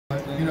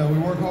you know, we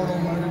work hard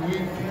on them every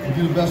week. We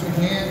do the best we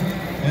can,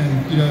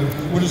 and you know,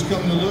 we're just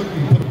coming to look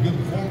and put a good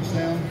performance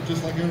down,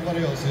 just like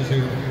everybody else is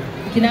here.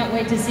 We cannot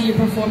wait to see your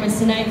performance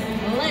tonight.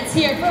 Let's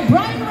hear it for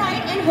Brian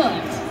Wright and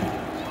Hooked.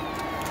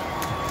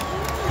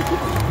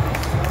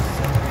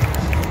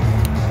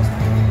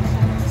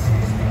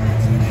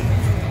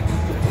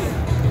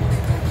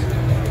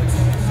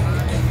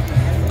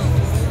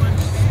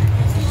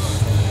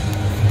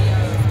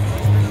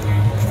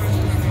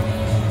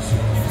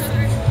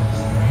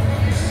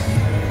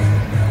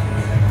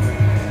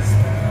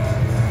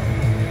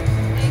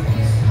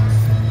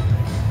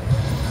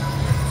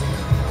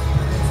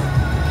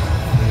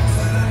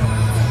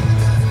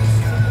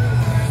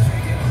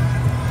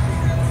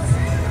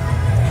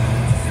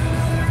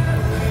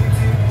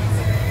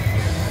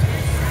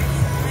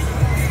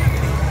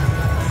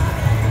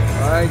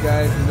 Alright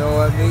guys, you know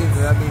what that means?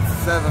 That means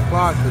 7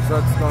 o'clock. The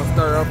truck's going to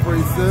start up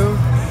pretty soon.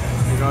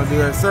 We're going to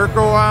do a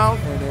circle out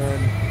and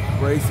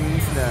then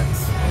racing's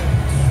next.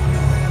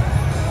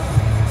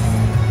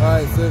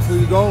 Alright, so who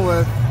you going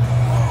with? You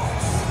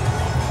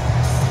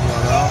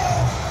don't know?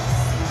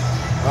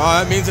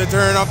 Oh, that means they're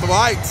turning off the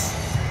lights.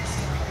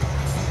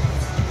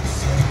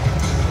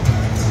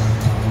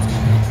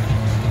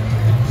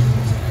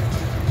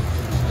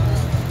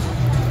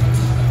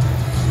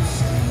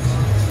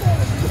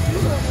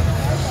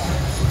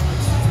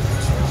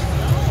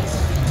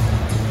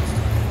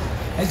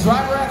 As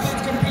driver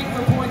athletes compete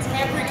for points,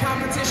 every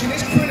competition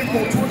is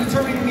critical toward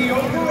determining the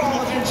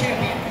overall event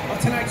champion of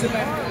tonight's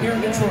event here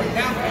in Detroit.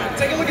 Now,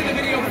 take a look at the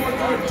video for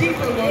a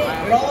deeper look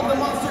at all of the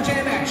Monster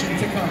Jam action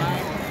to come.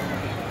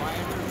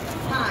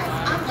 Hi,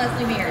 I'm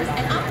Leslie Mears,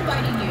 and I'm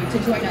inviting you to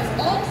join us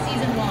all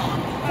season long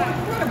for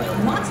incredible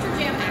Monster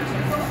Jam action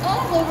from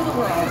all over the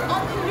world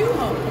on the new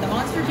home for the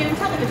Monster Jam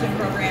television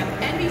program,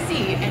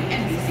 NBC and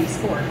NBC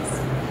Sports.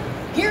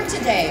 Here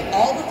today,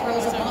 all the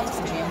thrills of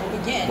Monster Jam will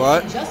begin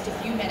in just a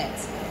few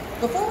minutes.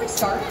 Before we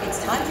start, it's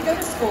time to go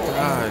to school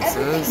and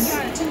everything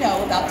you need to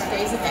know about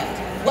today's event.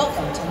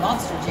 Welcome to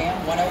Monster Jam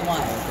 101.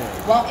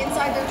 While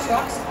inside their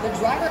trucks, the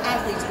driver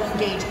athletes will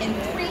engage in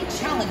 3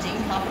 challenging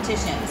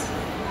competitions.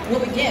 We'll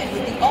begin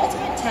with the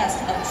ultimate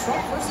test of truck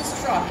versus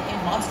truck in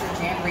Monster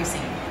Jam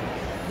racing.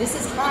 This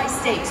is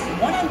high-stakes,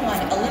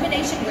 one-on-one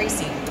elimination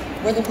racing,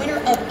 where the winner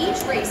of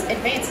each race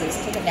advances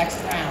to the next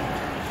round.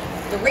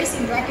 The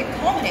racing bracket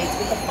culminates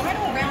with the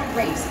final round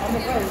race on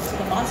the road to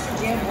the Monster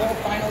Jam World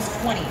Finals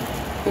 20.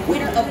 The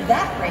winner of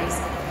that race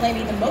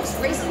claiming the most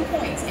racing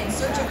points in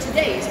search of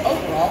today's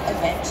overall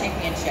event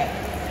championship.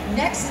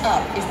 Next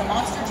up is the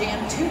Monster Jam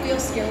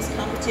 2-wheel skills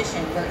competition,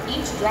 where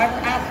each driver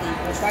athlete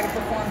will try to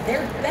perform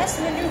their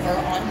best maneuver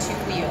on 2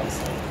 wheels.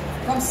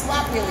 From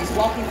slap wheelies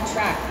walking the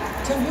track,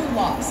 to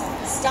moonwalks,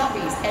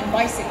 stoppies, and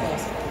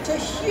bicycles, to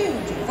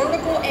huge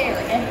vertical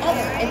air and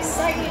other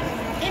exciting,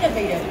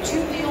 innovative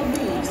 2-wheel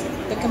moves,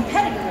 the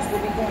competitors will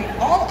be going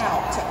all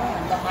out to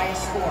earn the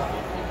highest score.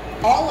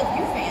 All of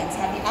you fans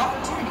have the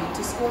opportunity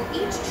to score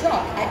each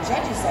truck at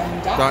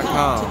judgeszone.com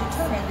to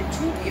determine the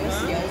 2-wheel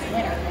skills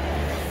winner.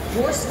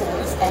 Your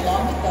scores,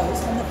 along with those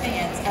from the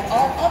fans at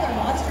all other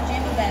Monster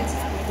Jam events,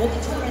 will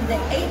determine the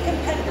 8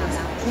 competitors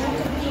who will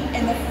compete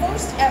in the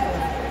first ever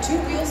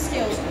 2-wheel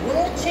skills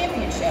World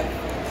Championship,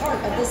 part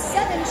of the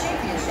 7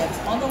 championships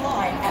on the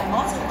line at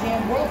Monster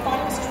Jam World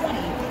Finals 20,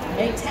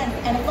 May 10th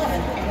and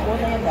 11th in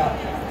Orlando.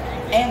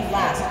 And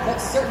last, but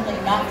certainly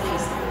not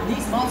least,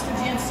 these Monster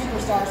Jam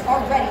superstars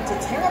are ready to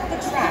tear up the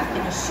track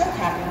in a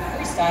show-capping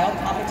freestyle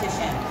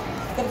competition.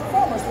 The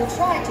performers will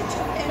try to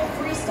turn in a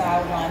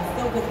freestyle run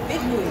filled with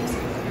big moves,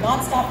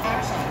 non-stop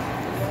action,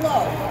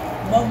 flow,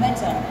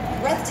 momentum,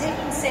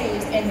 breathtaking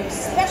saves, and those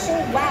special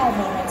wow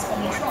moments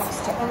from the trucks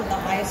to earn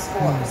the highest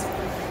scores.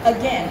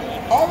 Again,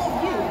 all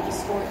of you will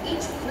score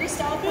each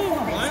freestyle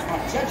performance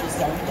at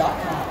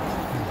judgeszone.com.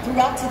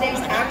 Throughout today's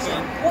action,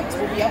 points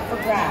will be up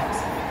for grabs.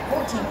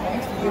 14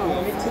 points will be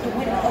awarded to the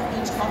winner of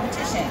each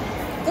competition,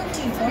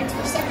 13 points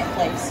for second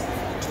place,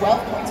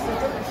 12 points for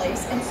third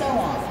place, and so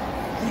on.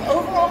 The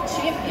overall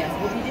champion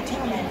will be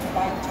determined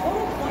by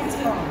total points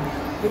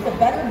earned, with the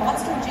better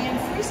Monster Jam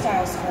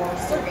freestyle score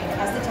serving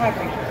as the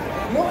tiebreaker.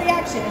 Your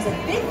reaction is a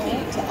big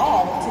key to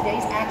all of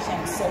today's action,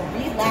 so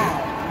be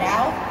loud.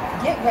 Now,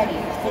 get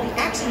ready for the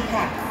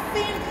action-packed,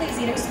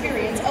 fan-pleasing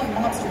experience of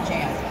Monster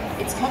Jam.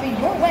 It's coming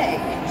your way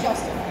in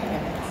just a few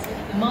minutes.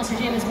 Monster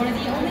Jam is one of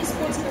the only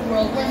sports in the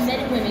world where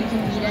men and women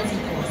compete as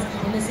equals,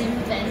 in the same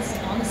events,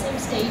 on the same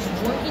stage,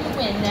 working to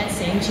win that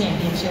same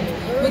championship.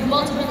 With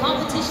multiple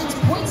competitions,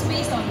 points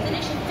based on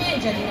finish and fan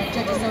judging at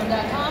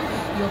judgeszone.com,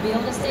 you'll be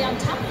able to stay on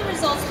top of the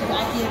results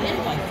throughout the event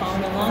by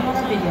following along on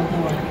our video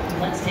board.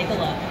 Let's take a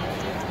look.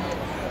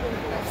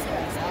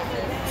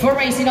 For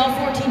racing, all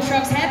 14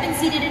 trucks have been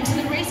seated into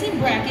the racing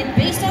bracket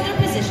based on their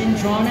position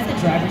drawn at the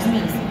driver's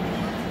meeting.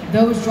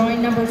 Those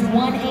drawing numbers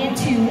 1 and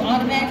 2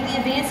 automatically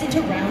advance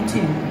into round 2.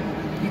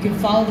 You can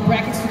follow the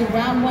brackets through the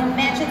round 1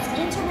 matchups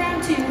into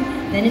round 2,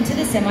 then into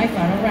the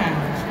semifinal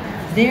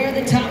round. There,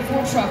 the top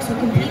 4 trucks will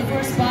compete for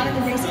a spot in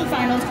the racing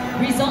finals,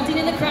 resulting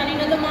in the crowning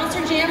of the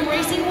Monster Jam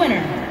racing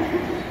winner.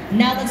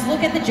 Now let's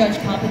look at the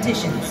judge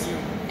competitions.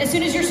 As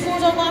soon as your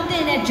scores are locked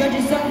in at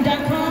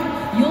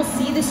judgeszone.com, you'll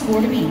see the score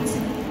to beat.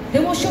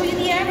 Then we'll show you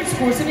the average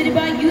score submitted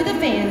by you, the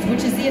fans,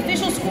 which is the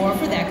official score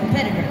for that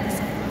competitor.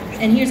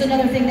 And here's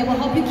another thing that will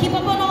help you keep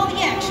up on all the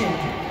action.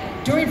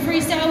 During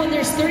freestyle, when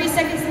there's 30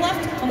 seconds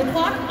left on the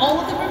clock, all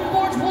of the ribbon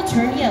boards will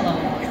turn yellow.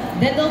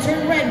 Then they'll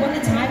turn red when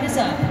the time is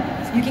up.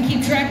 You can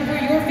keep track of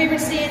where your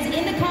favorite stands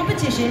in the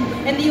competition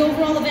and the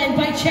overall event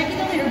by checking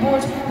the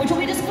leaderboards, which will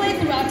be displayed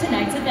throughout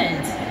tonight's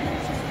event.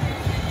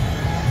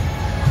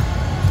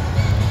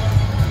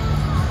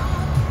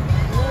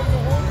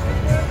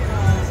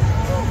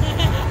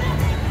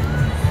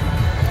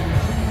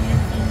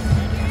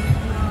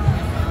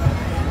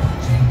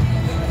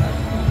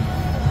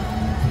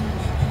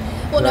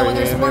 Well, no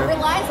other sport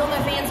relies on the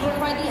fans to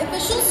provide the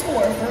official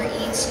score for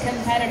each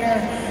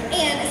competitor.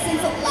 And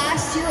since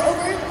last year,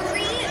 over 3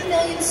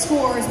 million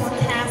scores were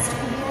cast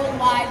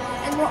worldwide,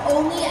 and we're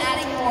only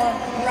adding more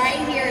right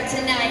here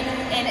tonight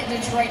in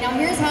Detroit. Now,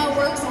 here's how it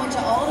works. I want you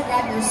all to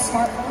grab your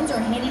smartphones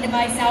or handy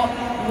device out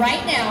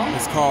right now.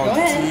 It's called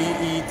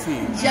TET.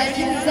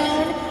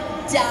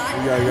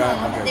 Judgeszone.com.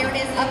 Okay. There it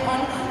is up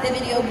on the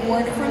video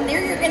board. From there,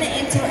 you're going to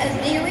enter a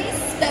very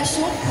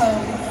special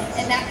code,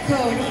 and that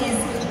code is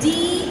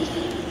DET.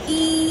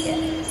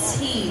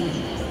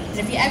 And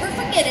if you ever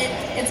forget it,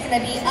 it's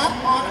going to be up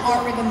on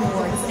our ribbon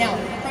boards. Now,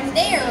 from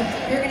there,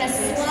 you're going to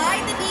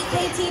slide the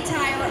DKT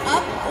tire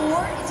up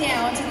or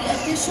down to the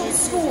official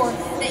score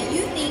that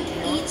you think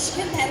each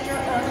competitor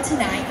earned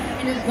tonight,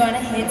 and you're going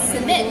to hit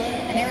submit.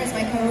 And there is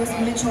my co-host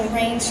Mitchell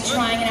Range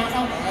trying it out.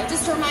 Now,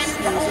 just a reminder,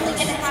 you're only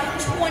going to have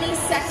 20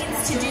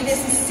 seconds to do this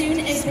as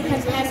soon as the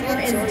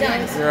competitor is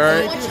done. So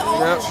I want you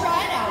all to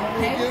try it out,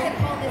 okay? We're going to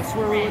call this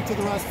where we went to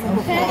the restroom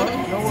before.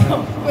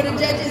 So, go to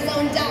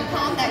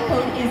judgeszone.com. That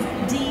code is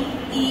DET.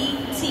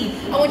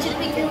 I want you to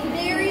pick your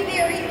very,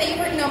 very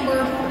favorite number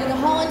in the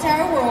whole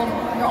entire world.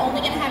 You're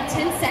only going to have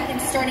 10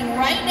 seconds starting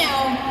right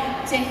now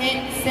to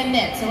hit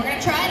submit. So we're going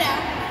to try it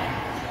out.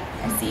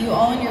 I see you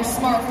all on your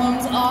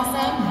smartphones.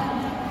 Awesome.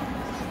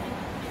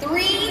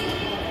 3,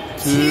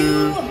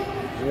 2,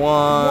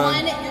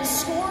 1. Your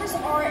scores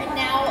are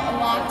now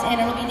locked in.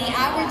 It'll be the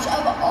average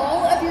of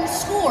all of your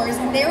scores.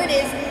 And there it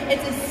is.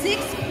 It's a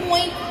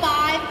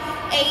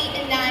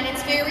 6.589.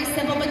 It's very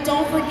simple, but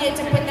don't forget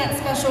to put that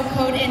special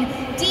code in.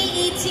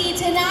 DET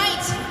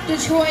tonight,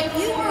 Detroit,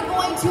 you are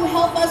going to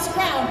help us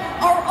crown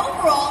our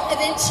overall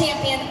event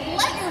champion.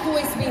 Let your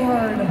voice be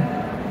heard.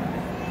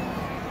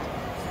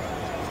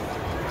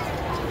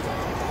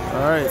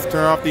 All right, let's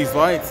turn off these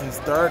lights and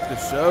start the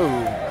show.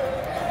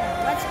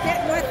 Let's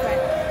get with it.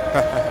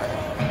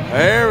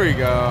 There we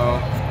go.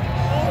 Oh,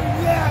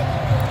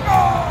 yeah.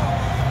 Oh.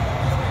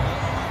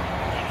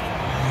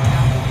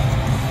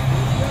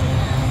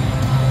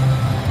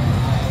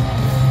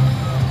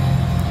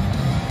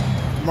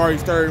 I'm already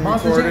starting to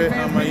record it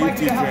on my YouTube channel. We'd like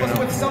to help us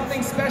with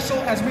something special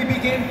as we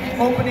begin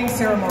opening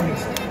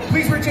ceremonies.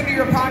 Please reach into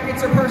your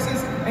pockets or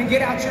purses and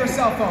get out your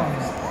cell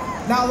phones.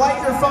 Now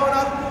light your phone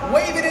up,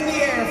 wave it in the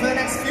air for the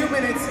next few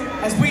minutes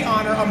as we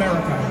honor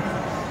America.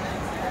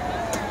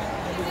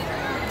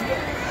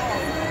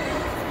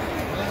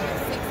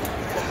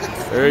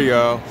 There you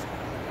go.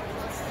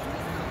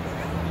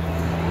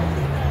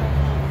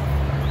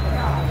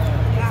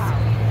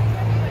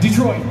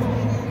 Detroit,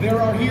 there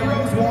are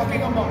heroes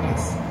walking among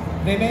us.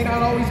 They may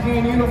not always be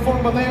in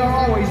uniform, but they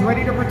are always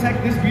ready to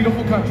protect this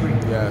beautiful country.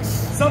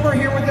 Yes. Some are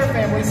here with their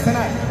families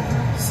tonight.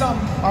 Some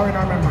are in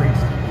our memories.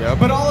 Yep.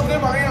 But all of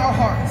them are in our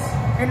hearts.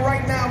 And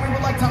right now, we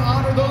would like to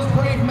honor those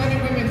brave men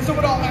and women. So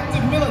would all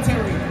active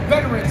military,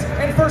 veterans,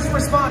 and first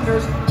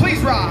responders,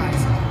 please rise.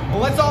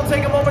 Well, let's all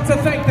take a moment to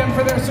thank them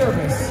for their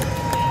service.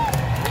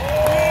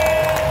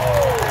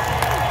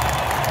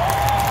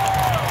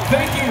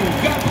 Thank you.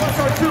 God bless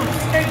our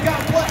troops, and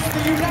God bless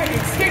the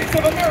United States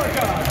of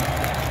America.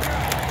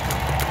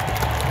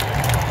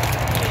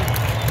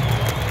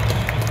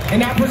 And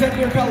now present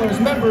your colors,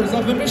 members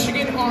of the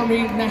Michigan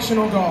Army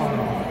National Guard.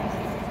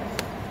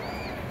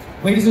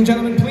 Ladies and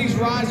gentlemen, please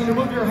rise and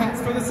remove your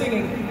hats for the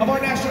singing of our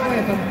national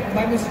anthem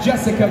by Miss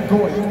Jessica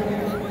Goy.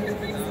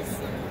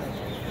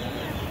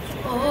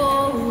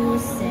 Oh,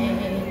 say,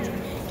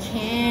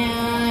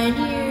 can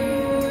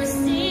you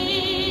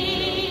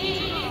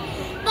see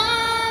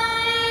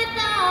by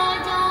the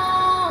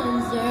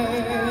dawn's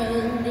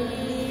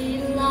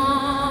early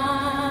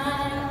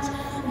light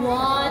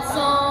what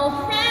so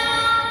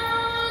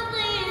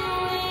proudly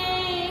we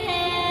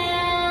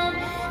hailed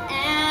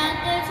at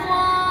the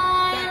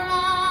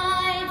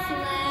twilight's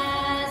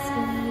last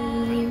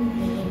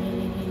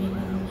gleaming,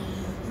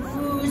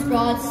 whose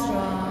broad stripes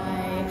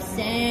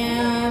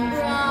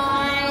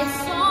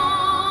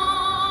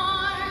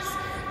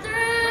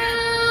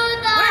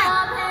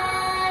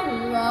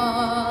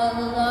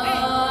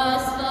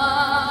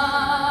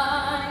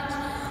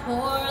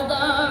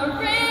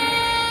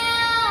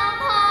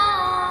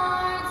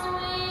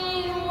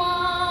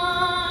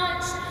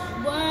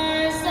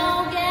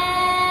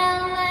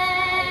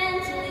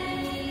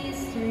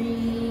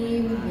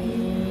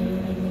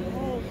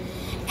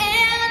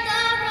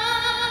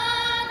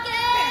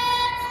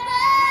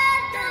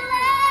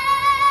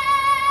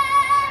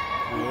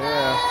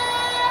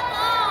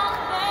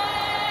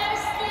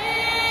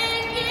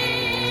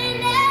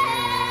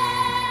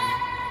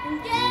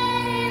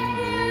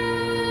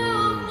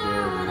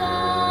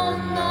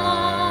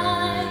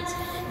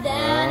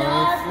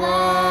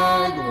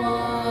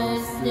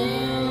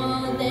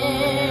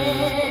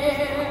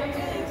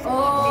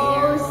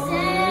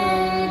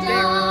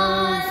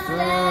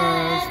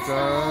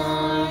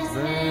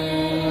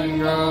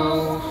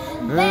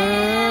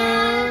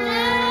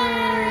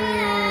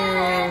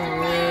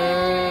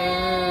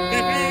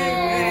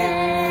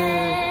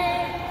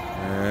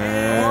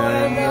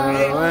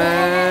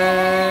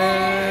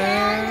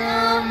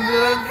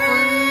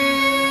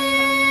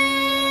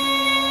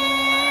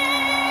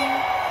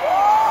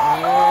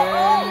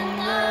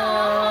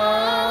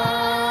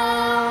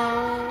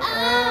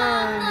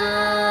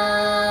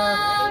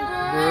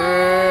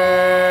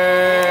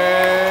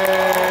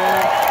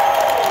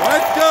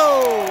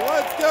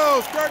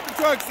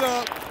trucks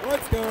up.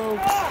 Let's go.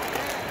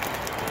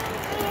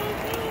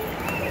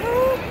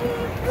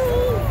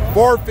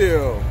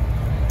 Moorfield,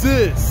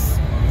 this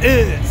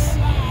is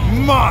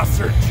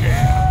Monster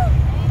Jam.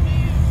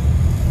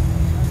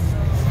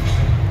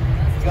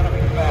 It's gonna be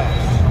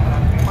fast.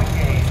 I'm my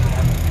game.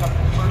 I'm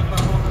first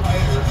level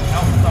players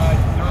outside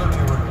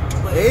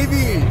third.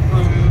 80.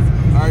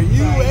 Are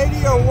you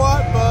 80 or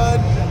what, bud?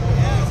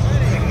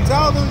 Yeah,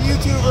 Tell the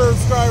YouTuber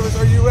subscribers,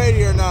 are you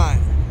ready or not?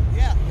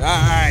 yeah. All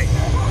right.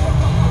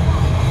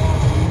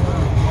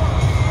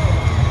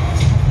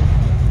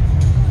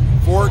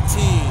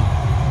 14.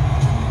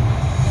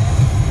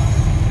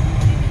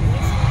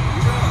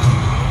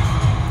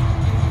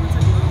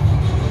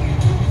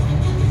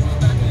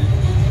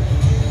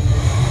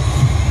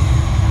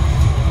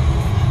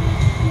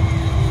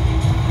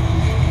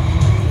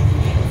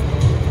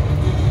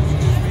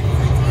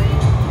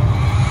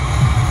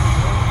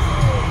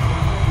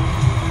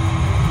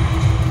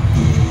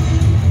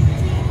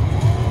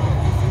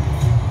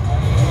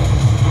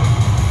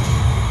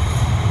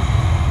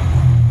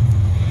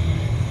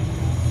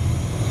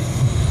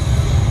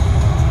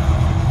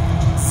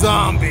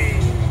 Zombie.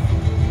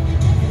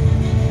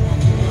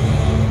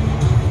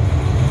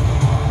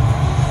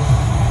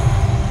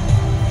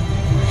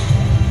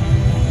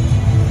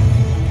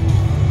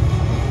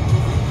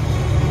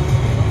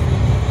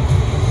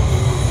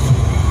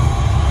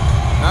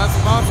 That's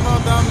Massimo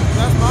down.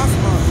 That's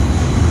Massimo.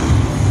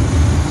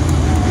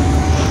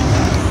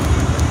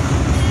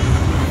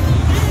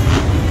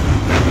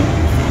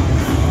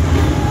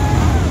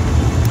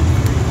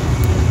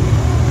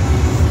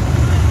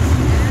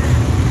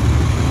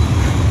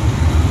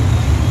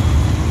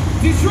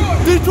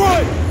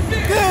 Detroit,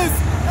 this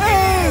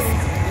is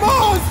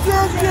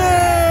Monster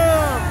Jam!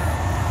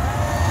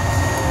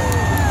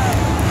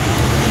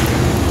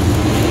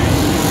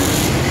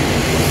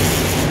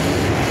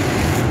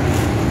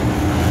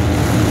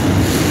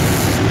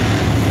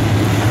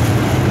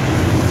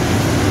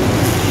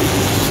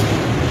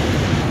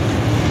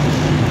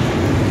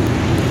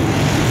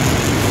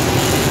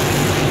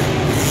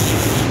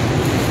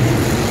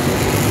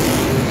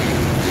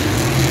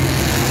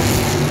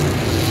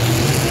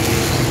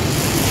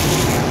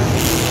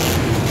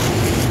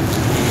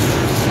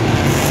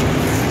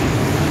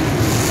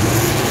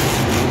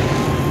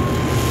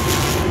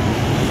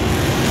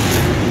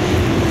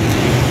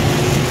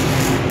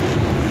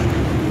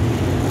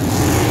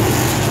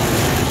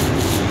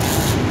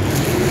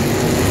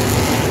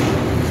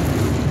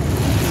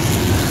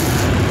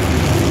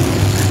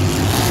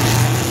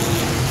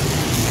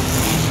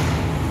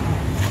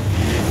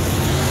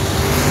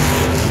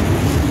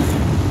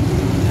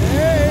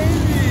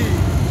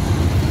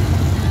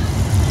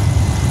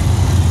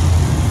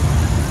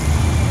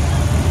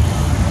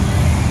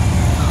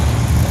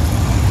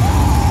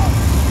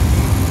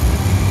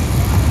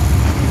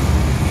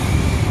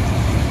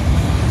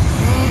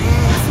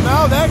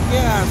 That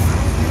gas.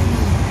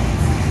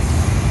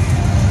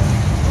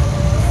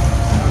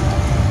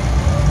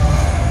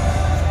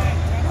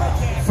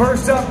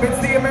 First up, it's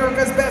the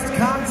America's Best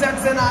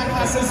Concepts and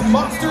Eyeglasses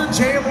Monster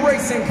Jam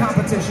Racing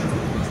Competition.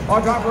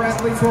 Our driver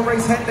athletes will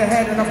race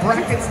head-to-head in a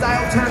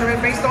bracket-style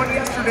tournament based on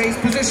yesterday's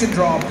position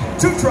draw.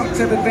 2 trucks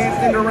have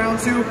advanced into round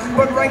 2,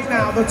 but right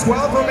now the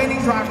 12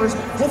 remaining drivers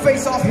will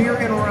face off here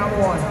in round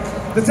 1.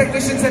 The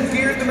technicians have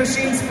geared the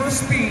machines for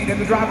speed,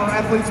 and the driver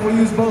athletes will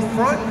use both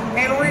front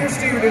and rear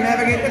steer to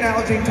navigate the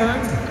navigation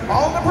turns,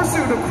 all in the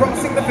pursuit of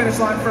crossing the finish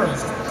line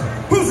first.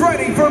 Who's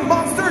ready for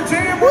Monster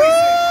Jam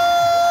Racing?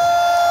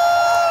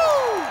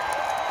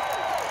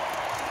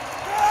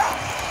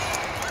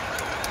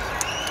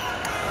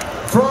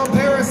 From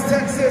Paris,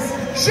 Texas,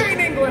 Shane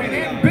England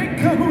and Big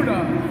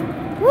Kahuna.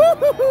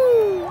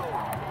 Woo-hoo-hoo!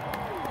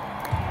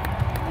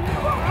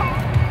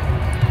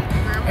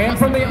 And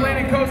from the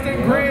Atlantic Coast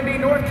in Granby,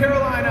 North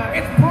Carolina,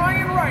 it's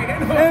Brian Wright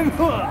and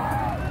Hook.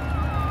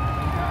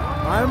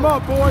 I'm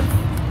up, boys.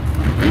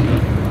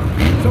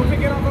 So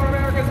kicking off our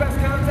America's Best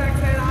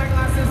Contacts and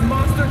Eyeglasses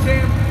Monster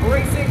Jam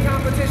Racing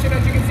Competition.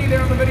 As you can see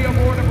there on the video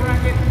board, a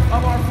bracket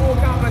of our full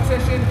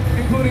competition,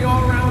 including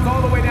all rounds,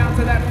 all the way down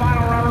to that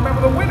final round. Remember,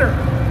 the winner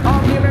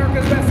of the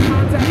America's Best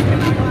Contacts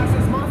and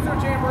Eyeglasses Monster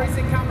Jam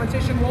Racing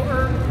Competition will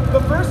earn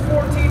the first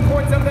 14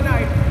 points of the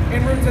night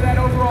en route to that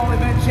overall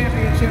event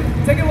championship.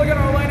 Take a look at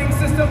our lighting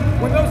system.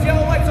 When those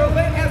yellow lights are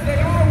lit, as they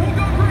are, we'll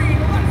go green.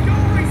 Let's go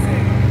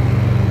racing!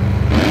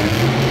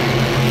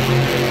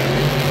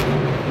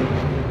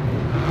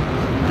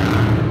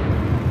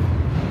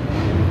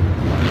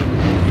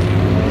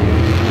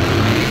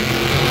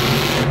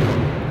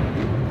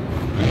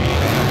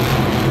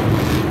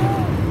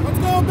 Let's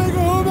go, Big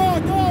Kahuna!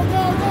 Go,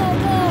 go, go,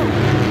 go!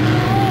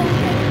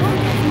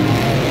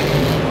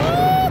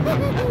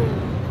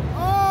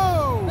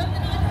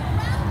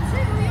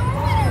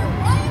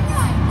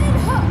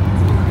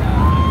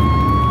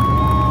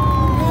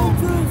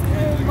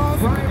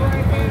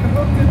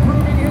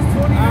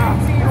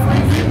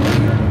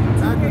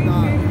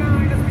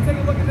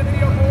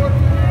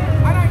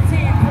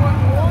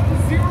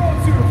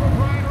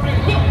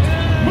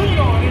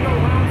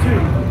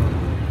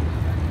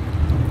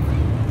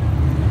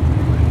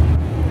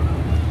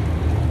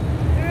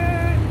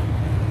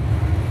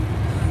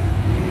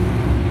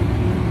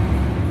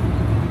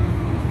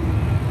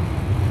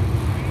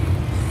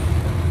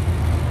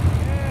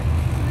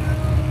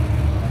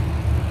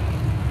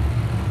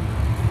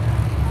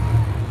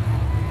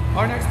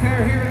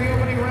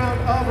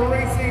 of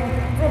racing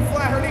from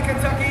Flaherty,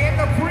 Kentucky, and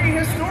the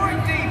prehistoric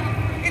deep.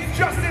 It's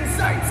Justin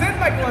Seitz and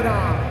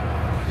Megalodon.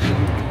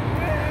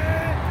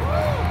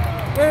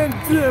 And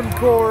Jim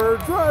Core,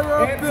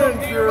 driver of And from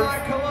Ventures. nearby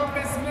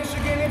Columbus,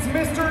 Michigan, it's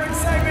Mr.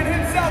 Excitement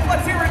himself.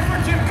 Let's hear it for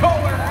Jim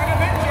Kohler and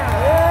Avenger.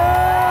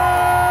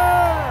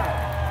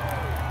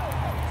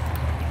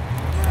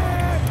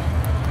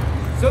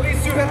 So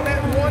these two have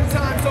met one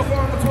time so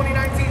far in the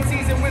 2019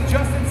 season, with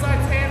Justin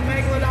Seitz and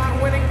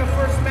Megalodon winning the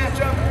first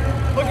matchup,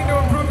 looking to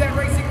improve that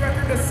racing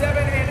record to 7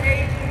 and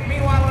 8.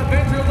 Meanwhile,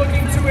 Avenger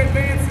looking to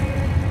advance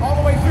all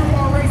the way through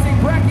our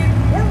racing bracket.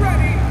 We're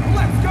ready.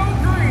 Let's go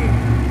green.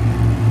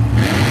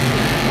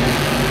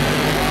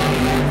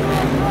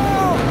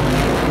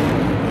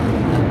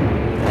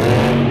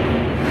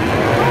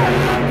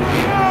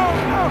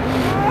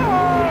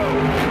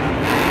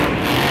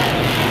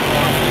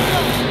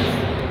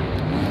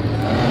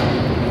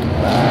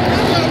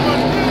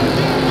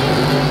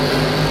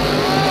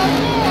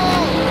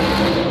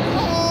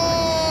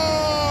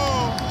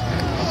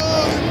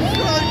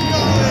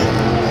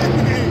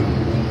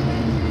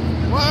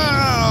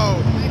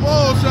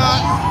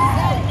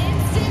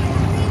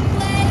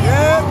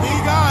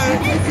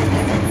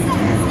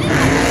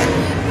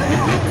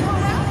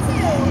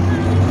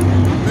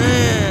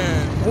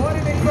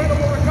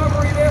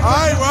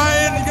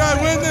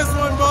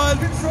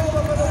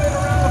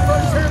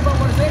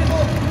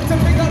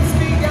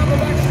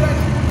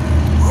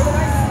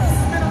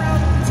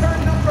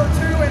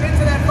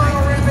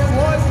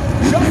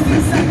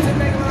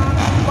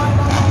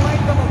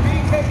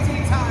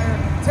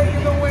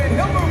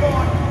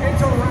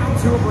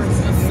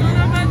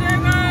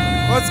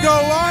 Let's go,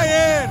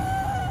 Ryan!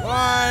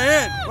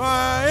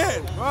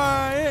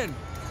 Ryan!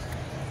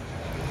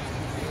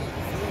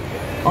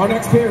 Our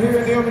next pair here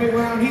in the opening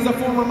round, he's a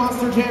former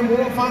Monster Jam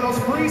World Finals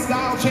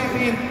freestyle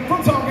champion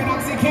from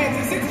Tonganoxie,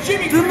 Kansas. It's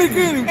Jimmy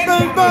Green,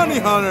 Ben Bounty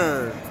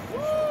Hunter!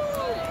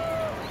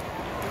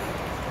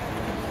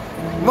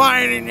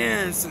 Ryan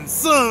Anderson,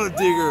 Son of a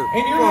Digger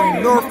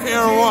from North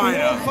Carolina.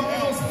 World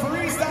Finals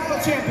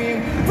freestyle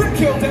champion from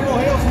Kill Devil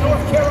Hills,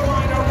 North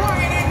Carolina,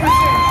 Ryan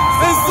Anderson.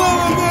 And Son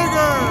of a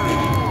Digger!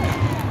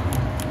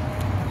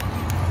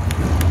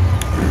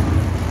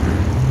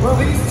 Well,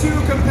 these two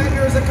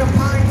competitors have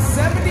combined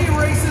 70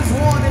 races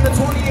won in the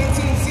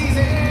 2018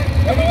 season.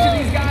 And each of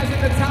these guys in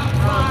the top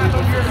 5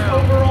 of your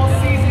overall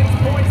season's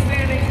point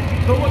standings.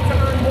 They'll look to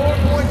earn more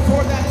points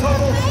toward that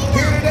total.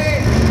 Here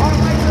today, our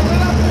lights are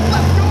lit up.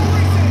 Let's go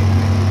racing!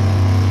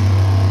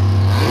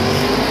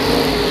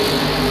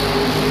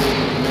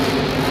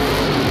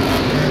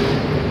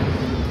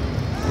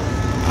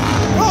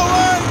 Go,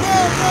 Ryan!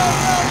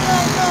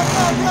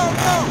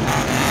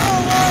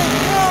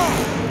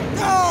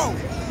 Go!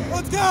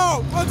 Let's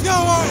go! Let's go,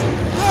 Ryan!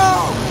 Go!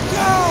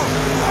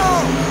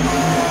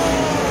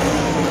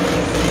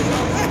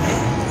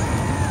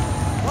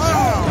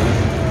 Wow!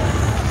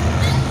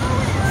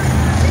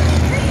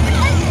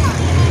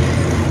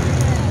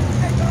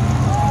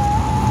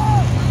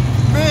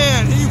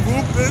 Man, he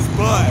whooped his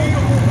butt. You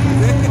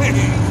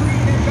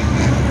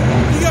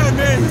got it,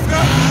 man. He's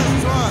got it.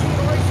 Try.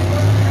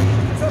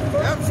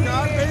 Yep,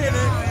 Scott made it.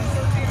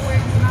 13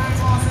 wins, 9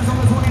 losses on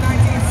the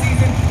 2019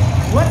 season.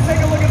 Let's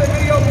take a look at the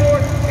video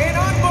board. And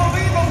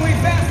unbelievably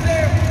fast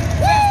there.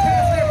 Fast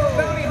pass there for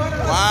Bounty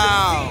Hunter.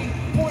 Wow.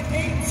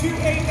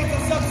 16.828. That's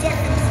a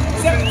sub-second.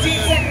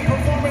 17-second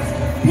performance.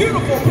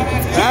 Beautiful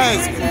pass.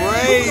 That is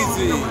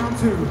crazy. Round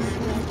 2.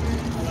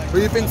 Who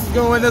do you think is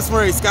going to win this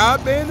race?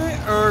 Scout Bandit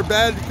or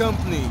Bad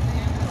Company?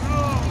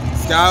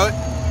 Scout.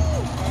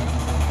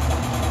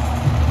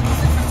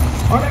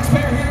 Our next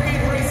pair here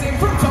in racing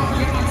from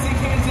Tonganoxie,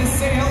 Kansas.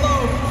 Say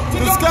hello to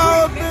The Dawn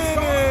Scout Green and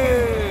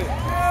Bandit.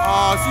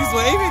 Oh, she's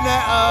waving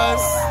at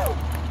us.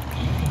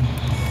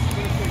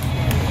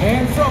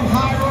 And from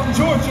Hiram,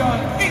 Georgia,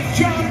 it's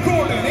John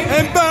Gordon.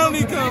 And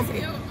Bounty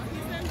Company.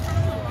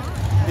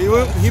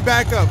 He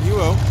back up. He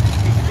will.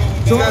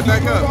 So He's got to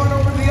back move up. on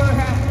over to the other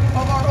half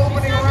of our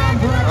opening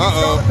round bracket.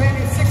 Uh-oh. Scarlet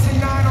Bandit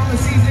 6-9 on the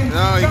season.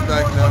 No, he's John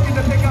backing Gordon up. looking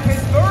to pick up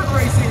his 3rd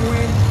racing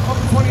win of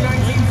the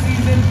 2019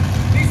 season.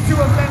 These two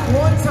have met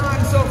one time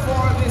so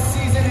far this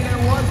season, and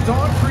it was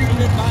Dawn Creed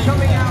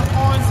coming out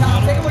on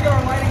top. Take a look at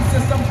our lighting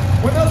system.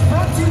 When those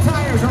front 2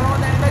 tires are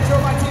on that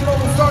Metro by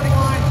T-Mobile starting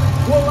line,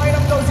 we'll light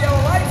up those yellow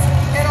lights,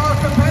 and our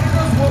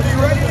competitors will be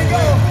ready to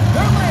go.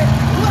 They're lit.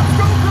 Let's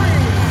go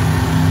green.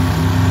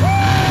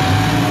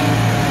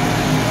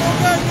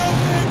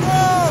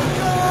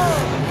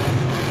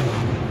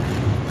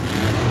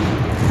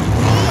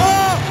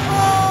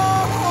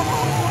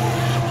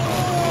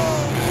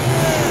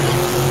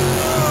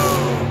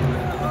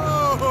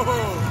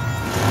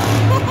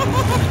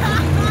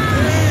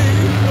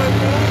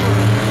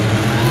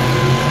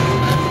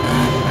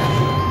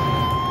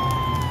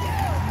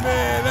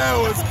 Man, that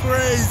was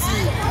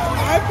crazy.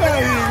 I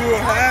thought he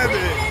would have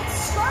it.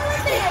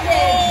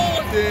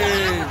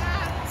 Dang.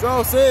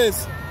 So,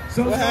 sis,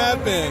 what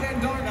happened?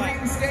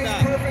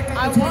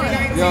 I won.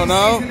 You don't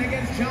know?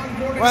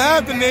 What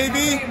happened,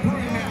 baby?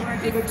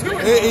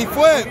 He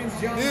flipped.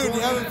 Dude,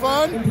 you having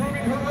fun?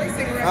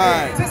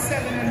 Alright. to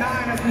 7-9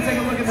 as we take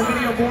a look at the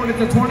video board. It's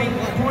a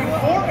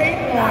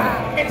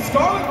 20.481. And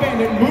Scarlet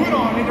Bandit moving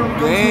on into round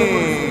 2.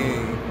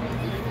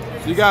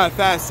 Dang. So you got a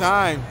fast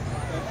time.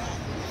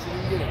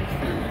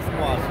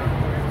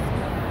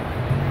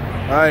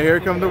 Alright, here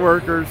come the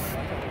workers.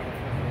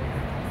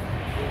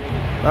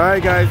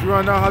 Alright guys, you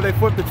wanna know how they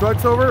flip the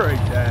trucks over?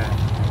 Right there.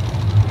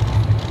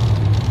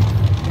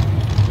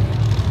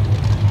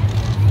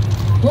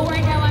 Well,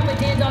 right now I'm with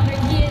Dan Docker.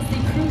 He is the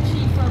crew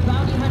chief for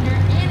Bounty Hunter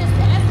and as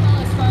well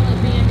as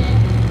Scarlet Bandit.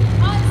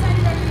 How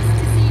excited are you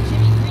to see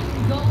Jimmy Green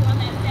go on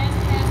that fast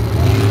pass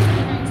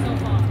tonight so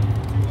far?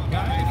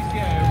 Guys, he's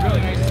got a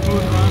really nice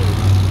smooth run.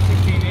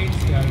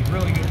 16.8,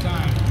 really good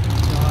time.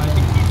 So I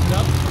think he keeps it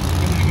up. It's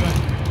gonna be good.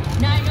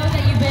 Now I know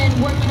that you've been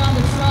working on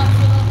the truck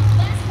for the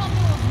last couple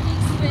of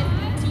weeks with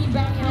Team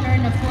Bounty Hunter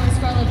and of course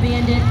Scarlet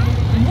Bandit.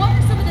 What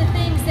are some of the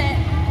things that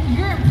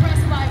you're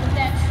impressed by with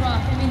that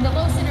truck? I mean, the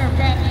low center of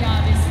gravity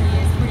obviously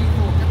is pretty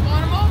cool.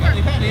 Yeah,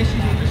 they've had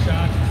issues with the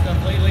shocks and stuff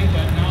lately,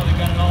 but now they've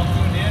got it all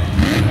tuned in.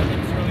 I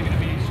think it's really going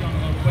to be showing a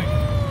little quick.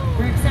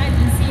 We're excited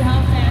to see how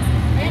fast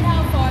and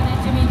how far that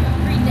Jimmy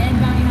Green and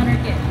Bounty Hunter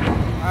get.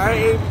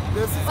 Alright,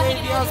 this is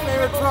ABL's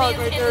favorite truck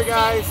right there,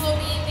 guys.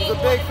 He's a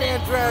big fan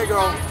of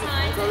Drago.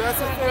 So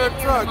that's his favorite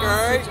truck,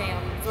 alright?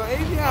 So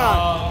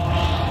ABL.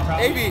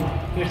 AB,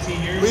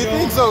 15 years what do you ago.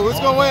 think so? Who's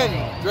going to win?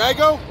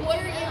 Drago? What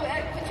are you,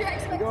 what's your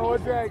expectation? Go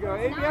with Drago.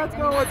 ABL's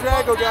going with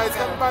Drago, guys.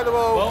 Coming by the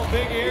wall. Well,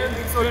 big ear.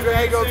 So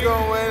Drago's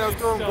going to win. Let's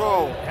throw him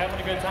goal.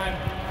 Having a good time.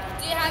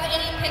 Do you have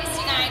any picks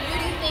tonight? Who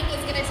do you think is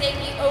going to take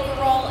the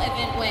overall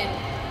event win?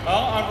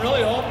 Well, I'm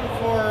really hoping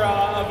for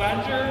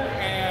Avenger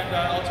and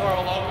El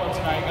Toro Loco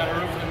tonight. Got a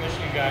root for the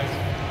Michigan guys.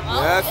 Well,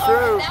 That's we true.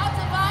 are about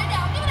to find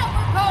out. Give it up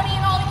for Cody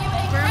and all of you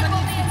incredible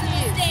fans in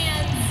the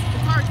stands.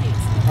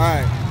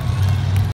 Alright.